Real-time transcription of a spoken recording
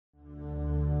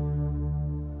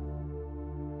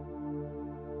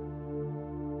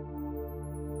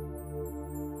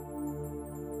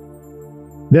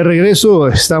De regreso,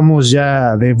 estamos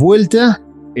ya de vuelta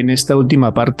en esta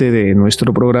última parte de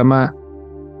nuestro programa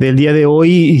del día de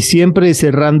hoy y siempre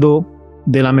cerrando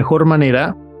de la mejor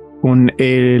manera con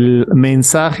el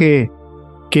mensaje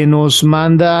que nos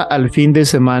manda al fin de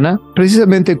semana,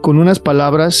 precisamente con unas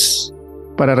palabras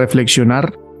para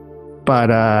reflexionar,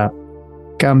 para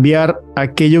cambiar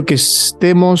aquello que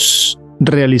estemos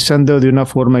realizando de una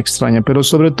forma extraña, pero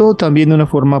sobre todo también de una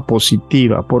forma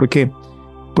positiva. ¿Por qué?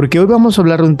 Porque hoy vamos a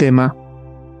hablar de un tema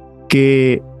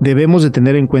que debemos de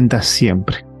tener en cuenta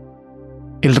siempre.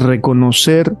 El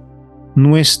reconocer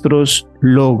nuestros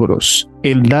logros,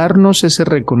 el darnos ese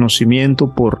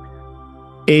reconocimiento por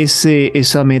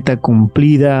esa meta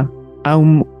cumplida,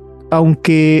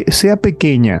 aunque sea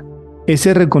pequeña,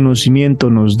 ese reconocimiento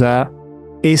nos da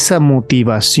esa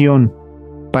motivación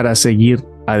para seguir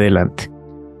adelante.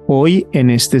 Hoy, en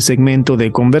este segmento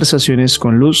de Conversaciones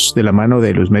con Luz, de la mano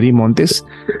de Luz Mary Montes,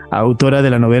 autora de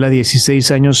la novela 16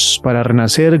 años para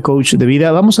renacer, coach de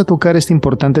vida, vamos a tocar este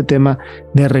importante tema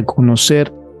de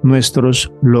reconocer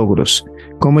nuestros logros.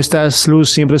 ¿Cómo estás, Luz?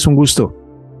 Siempre es un gusto.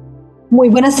 Muy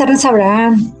buenas tardes,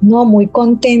 Abraham. Muy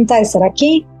contenta de estar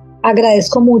aquí.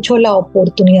 Agradezco mucho la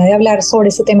oportunidad de hablar sobre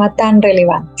este tema tan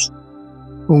relevante.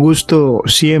 Un gusto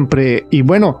siempre. Y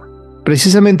bueno,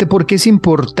 precisamente porque es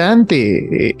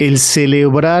importante el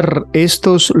celebrar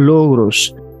estos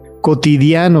logros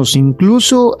cotidianos,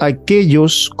 incluso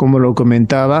aquellos, como lo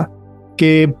comentaba,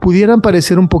 que pudieran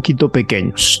parecer un poquito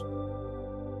pequeños.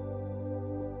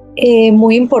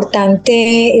 Muy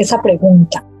importante esa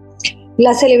pregunta.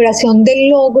 La celebración de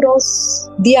logros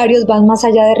diarios va más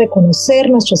allá de reconocer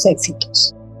nuestros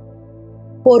éxitos,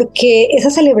 porque esa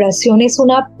celebración es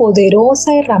una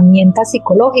poderosa herramienta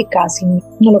psicológica, si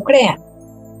no lo crean.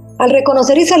 Al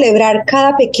reconocer y celebrar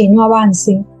cada pequeño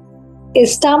avance,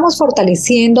 estamos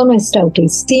fortaleciendo nuestra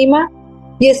autoestima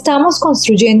y estamos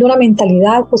construyendo una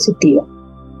mentalidad positiva.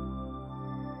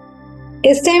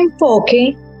 Este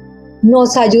enfoque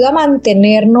nos ayuda a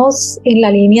mantenernos en la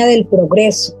línea del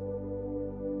progreso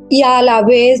y a la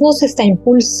vez nos está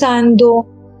impulsando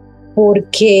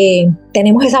porque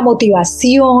tenemos esa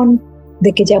motivación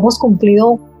de que ya hemos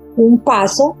cumplido un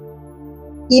paso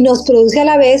y nos produce a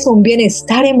la vez un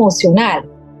bienestar emocional.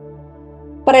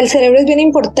 Para el cerebro es bien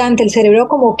importante, el cerebro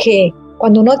como que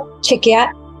cuando uno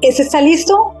chequea, ¿ese está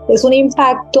listo? Es un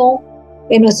impacto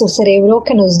en nuestro cerebro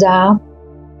que nos da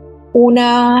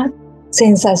una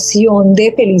sensación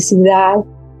de felicidad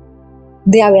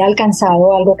de haber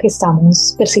alcanzado algo que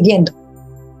estamos persiguiendo.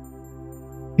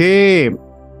 ¿Qué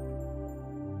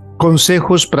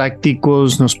consejos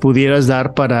prácticos nos pudieras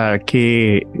dar para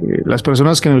que las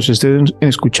personas que nos estén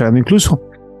escuchando, incluso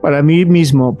para mí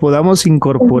mismo, podamos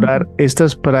incorporar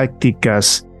estas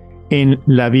prácticas en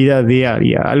la vida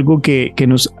diaria? Algo que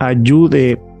nos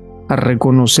ayude a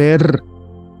reconocer,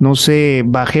 no sé,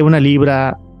 bajé una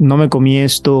libra, no me comí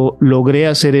esto, logré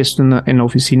hacer esto en la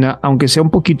oficina, aunque sea un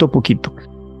poquito a poquito.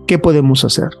 ¿Qué podemos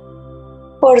hacer?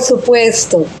 Por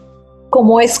supuesto.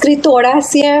 Como escritora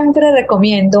siempre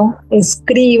recomiendo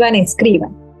escriban.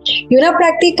 Y una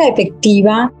práctica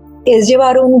efectiva es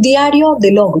llevar un diario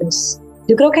de logros.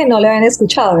 Yo creo que no lo habían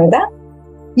escuchado, ¿verdad?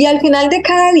 Y al final de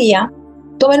cada día,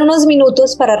 tomen unos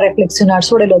minutos para reflexionar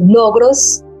sobre los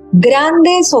logros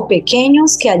grandes o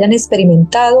pequeños que hayan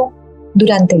experimentado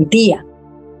durante el día.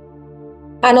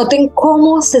 Anoten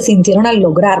cómo se sintieron al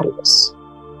lograrlos.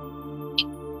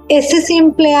 Este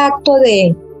simple acto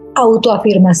de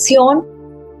autoafirmación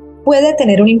puede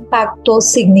tener un impacto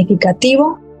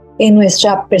significativo en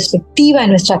nuestra perspectiva, en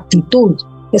nuestra actitud.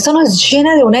 Eso nos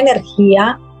llena de una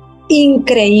energía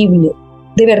increíble.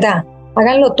 De verdad,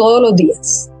 háganlo todos los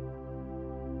días.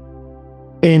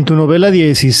 En tu novela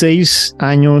 16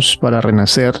 años para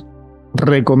renacer,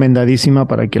 recomendadísima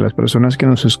para que las personas que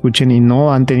nos escuchen y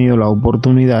no han tenido la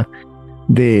oportunidad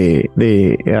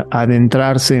de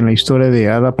adentrarse en la historia de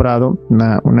Ada Prado,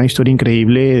 una historia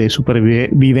increíble de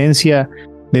supervivencia,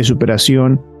 de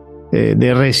superación,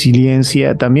 de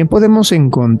resiliencia. También podemos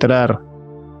encontrar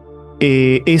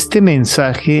este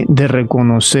mensaje de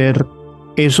reconocer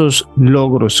esos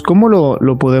logros. ¿Cómo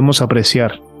lo podemos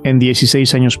apreciar en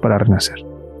 16 años para renacer?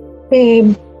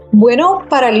 Bueno,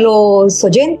 para los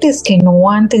oyentes que no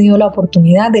han tenido la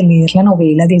oportunidad de leer la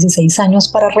novela 16 años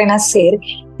para renacer,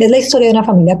 es la historia de una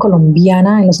familia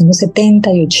colombiana en los años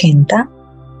 70 y 80,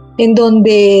 en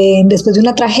donde después de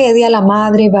una tragedia la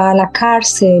madre va a la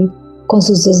cárcel con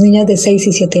sus dos niñas de 6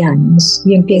 y 7 años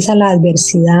y empieza la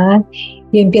adversidad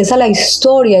y empieza la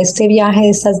historia, este viaje de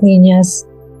estas niñas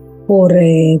por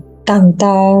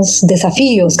tantos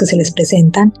desafíos que se les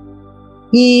presentan.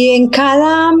 Y en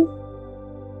cada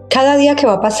día que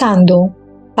va pasando,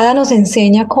 Ada nos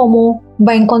enseña cómo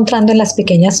va encontrando en las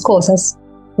pequeñas cosas.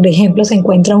 Por ejemplo, se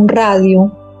encuentra un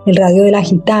radio, el radio de la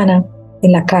gitana,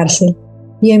 en la cárcel,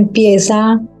 y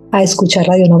empieza a escuchar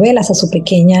radionovelas tan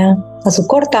pequeña,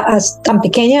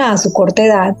 a su corta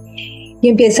edad, y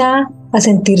empieza a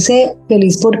sentirse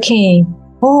feliz porque,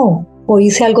 hoy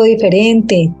hice algo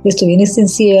diferente, estoy en este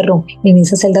encierro, en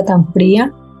esa celda tan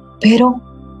fría, pero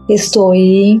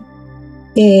estoy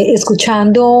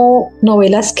escuchando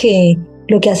novelas que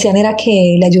lo que hacían era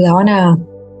que le ayudaban a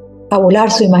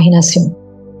volar su imaginación.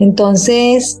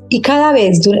 Entonces, y cada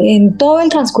vez, en todo el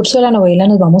transcurso de la novela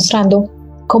nos va mostrando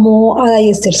cómo Ada y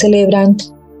Esther celebran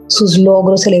sus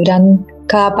logros, celebran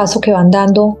cada paso que van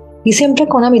dando y siempre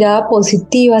con una mirada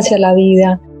positiva hacia la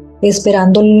vida,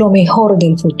 esperando lo mejor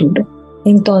del futuro.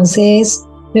 Entonces,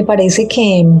 me parece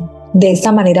que de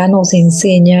esta manera nos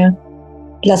enseña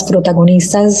las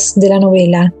protagonistas de la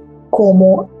novela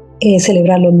cómo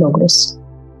celebrar los logros.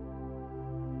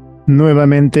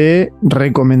 Nuevamente,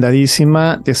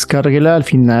 recomendadísima, descárguela. Al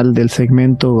final del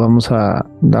segmento vamos a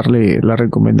darle las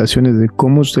recomendaciones de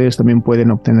cómo ustedes también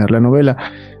pueden obtener la novela.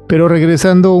 Pero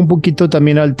regresando un poquito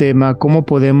también al tema, ¿cómo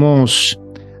podemos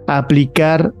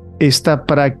aplicar esta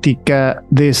práctica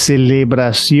de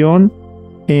celebración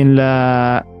en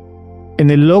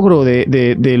el logro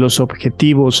de los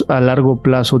objetivos a largo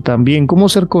plazo también? ¿Cómo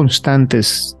ser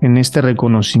constantes en este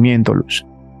reconocimiento, Luz?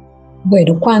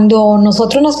 Bueno, cuando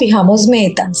nosotros nos fijamos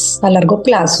metas a largo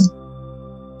plazo,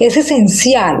 es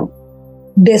esencial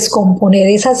descomponer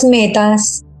esas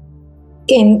metas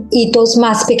en hitos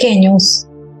más pequeños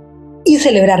y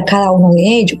celebrar cada uno de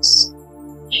ellos.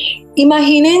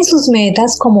 Imaginen sus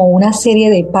metas como una serie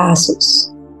de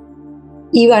pasos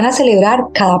y van a celebrar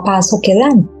cada paso que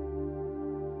dan.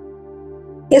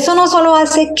 Eso no solo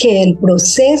hace que el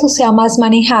proceso sea más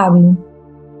manejable,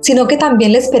 sino que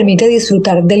también les permite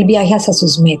disfrutar del viaje hacia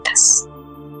sus metas.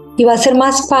 Y va a ser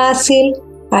más fácil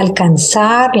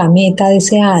alcanzar la meta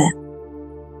deseada.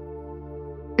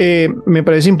 Me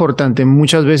parece importante.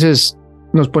 Muchas veces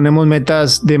nos ponemos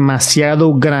metas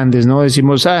demasiado grandes, ¿no?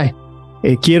 Decimos,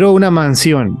 quiero una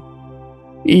mansión.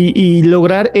 Y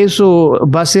lograr eso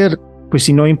va a ser, pues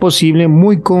si no imposible,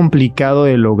 muy complicado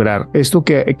de lograr. Esto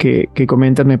que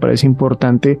comentas me parece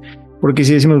importante, porque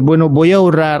si decimos, bueno, voy a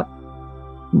ahorrar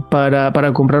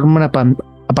para comprar un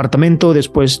apartamento,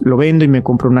 después lo vendo y me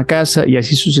compro una casa y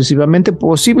así sucesivamente,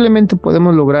 posiblemente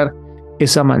podemos lograr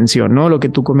esa mansión, ¿no? Lo que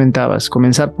tú comentabas,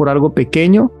 comenzar por algo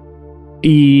pequeño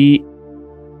y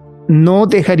no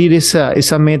dejar ir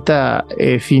esa meta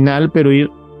final, pero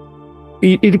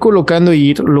ir colocando y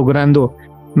ir logrando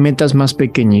metas más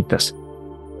pequeñitas.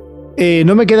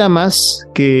 No me queda más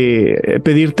que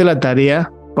pedirte la tarea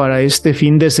para este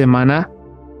fin de semana.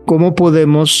 ¿Cómo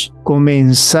podemos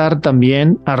comenzar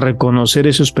también a reconocer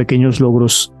esos pequeños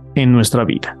logros en nuestra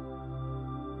vida?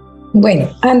 Bueno,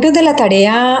 antes de la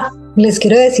tarea, les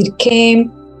quiero decir que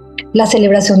la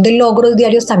celebración de logros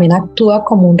diarios también actúa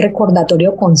como un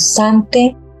recordatorio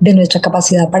constante de nuestra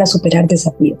capacidad para superar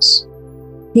desafíos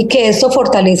y que esto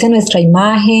fortalece nuestra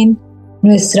imagen,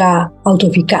 nuestra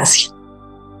autoeficacia.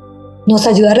 Nos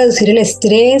ayuda a reducir el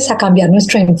estrés, a cambiar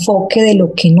nuestro enfoque de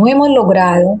lo que no hemos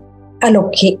logrado a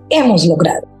lo que hemos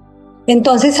logrado.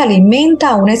 Entonces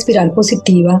alimenta una espiral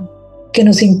positiva que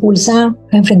nos impulsa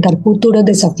a enfrentar futuros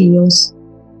desafíos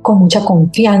con mucha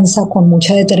confianza, con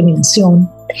mucha determinación.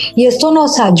 Y esto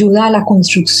nos ayuda a la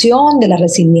construcción de la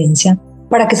resiliencia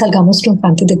para que salgamos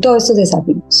triunfantes de todos estos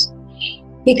desafíos.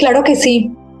 Y claro que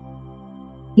sí,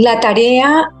 la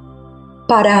tarea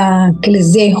para que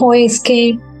les dejo es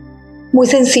que muy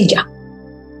sencilla,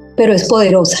 pero es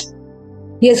poderosa.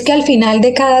 Y es que al final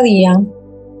de cada día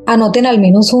anoten al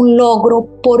menos un logro,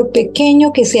 por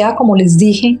pequeño que sea, como les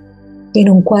dije, en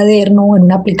un cuaderno o en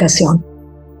una aplicación.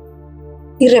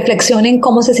 Y reflexionen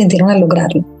cómo se sintieron al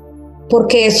lograrlo,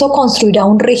 porque eso construirá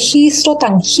un registro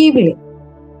tangible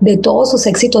de todos sus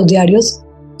éxitos diarios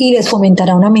y les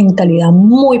fomentará una mentalidad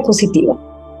muy positiva.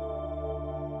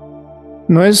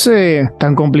 No es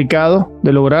tan complicado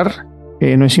de lograr,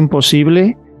 no es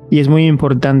imposible. Y es muy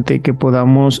importante que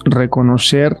podamos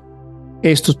reconocer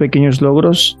estos pequeños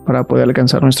logros para poder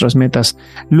alcanzar nuestras metas.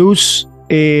 Luz,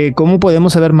 ¿cómo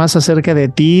podemos saber más acerca de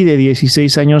ti, de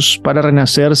 16 años para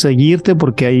renacer, seguirte?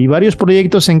 Porque hay varios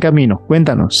proyectos en camino.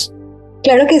 Cuéntanos.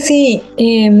 Claro que sí.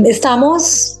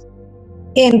 Estamos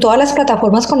en todas las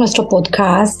plataformas con nuestro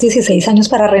podcast 16 años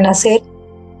para renacer,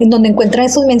 en donde encuentran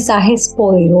esos mensajes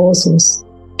poderosos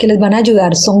que les van a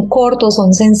ayudar. Son cortos,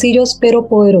 son sencillos, pero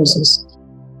poderosos.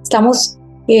 Estamos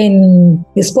en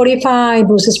Spotify,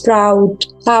 Bruce Sprout,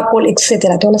 Apple,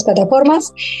 etcétera, todas las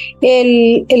plataformas.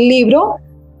 El libro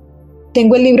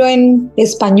Tengo el libro en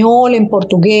español, en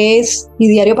portugués y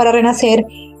Diario para Renacer.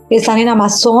 Están en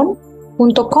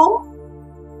amazon.com.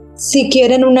 Si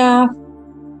quieren una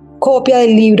copia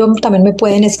del libro, también me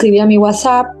pueden escribir a mi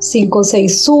WhatsApp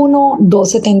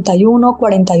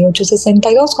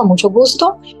 561-271-4862. Con mucho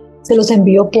gusto. Se los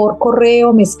envío por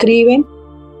correo, me escriben.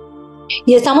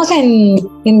 Y estamos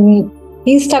en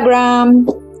Instagram,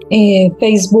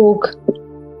 Facebook,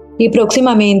 y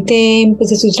próximamente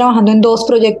pues estoy trabajando en 2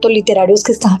 proyectos literarios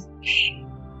que están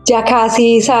ya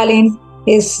casi salen.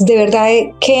 Es de verdad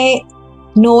que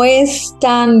no es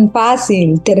tan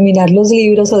fácil terminar los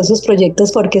libros o esos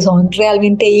proyectos porque son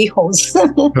realmente hijos.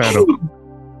 Claro.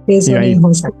 Son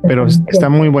hijos. Pero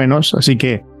están muy buenos, así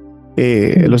que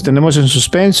los tenemos en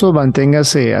suspenso.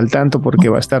 Manténgase al tanto porque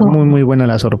va a estar muy, muy buena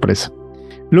la sorpresa.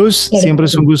 Luz, siempre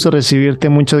es un gusto recibirte.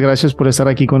 Muchas gracias por estar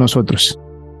aquí con nosotros.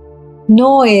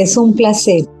 No, es un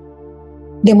placer.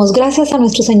 Demos gracias a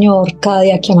nuestro Señor cada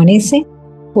día que amanece,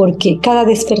 porque cada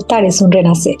despertar es un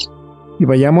renacer. Y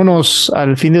vayámonos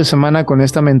al fin de semana con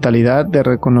esta mentalidad de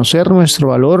reconocer nuestro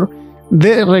valor,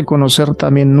 de reconocer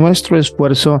también nuestro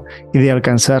esfuerzo y de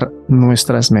alcanzar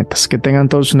nuestras metas. Que tengan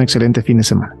todos un excelente fin de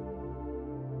semana.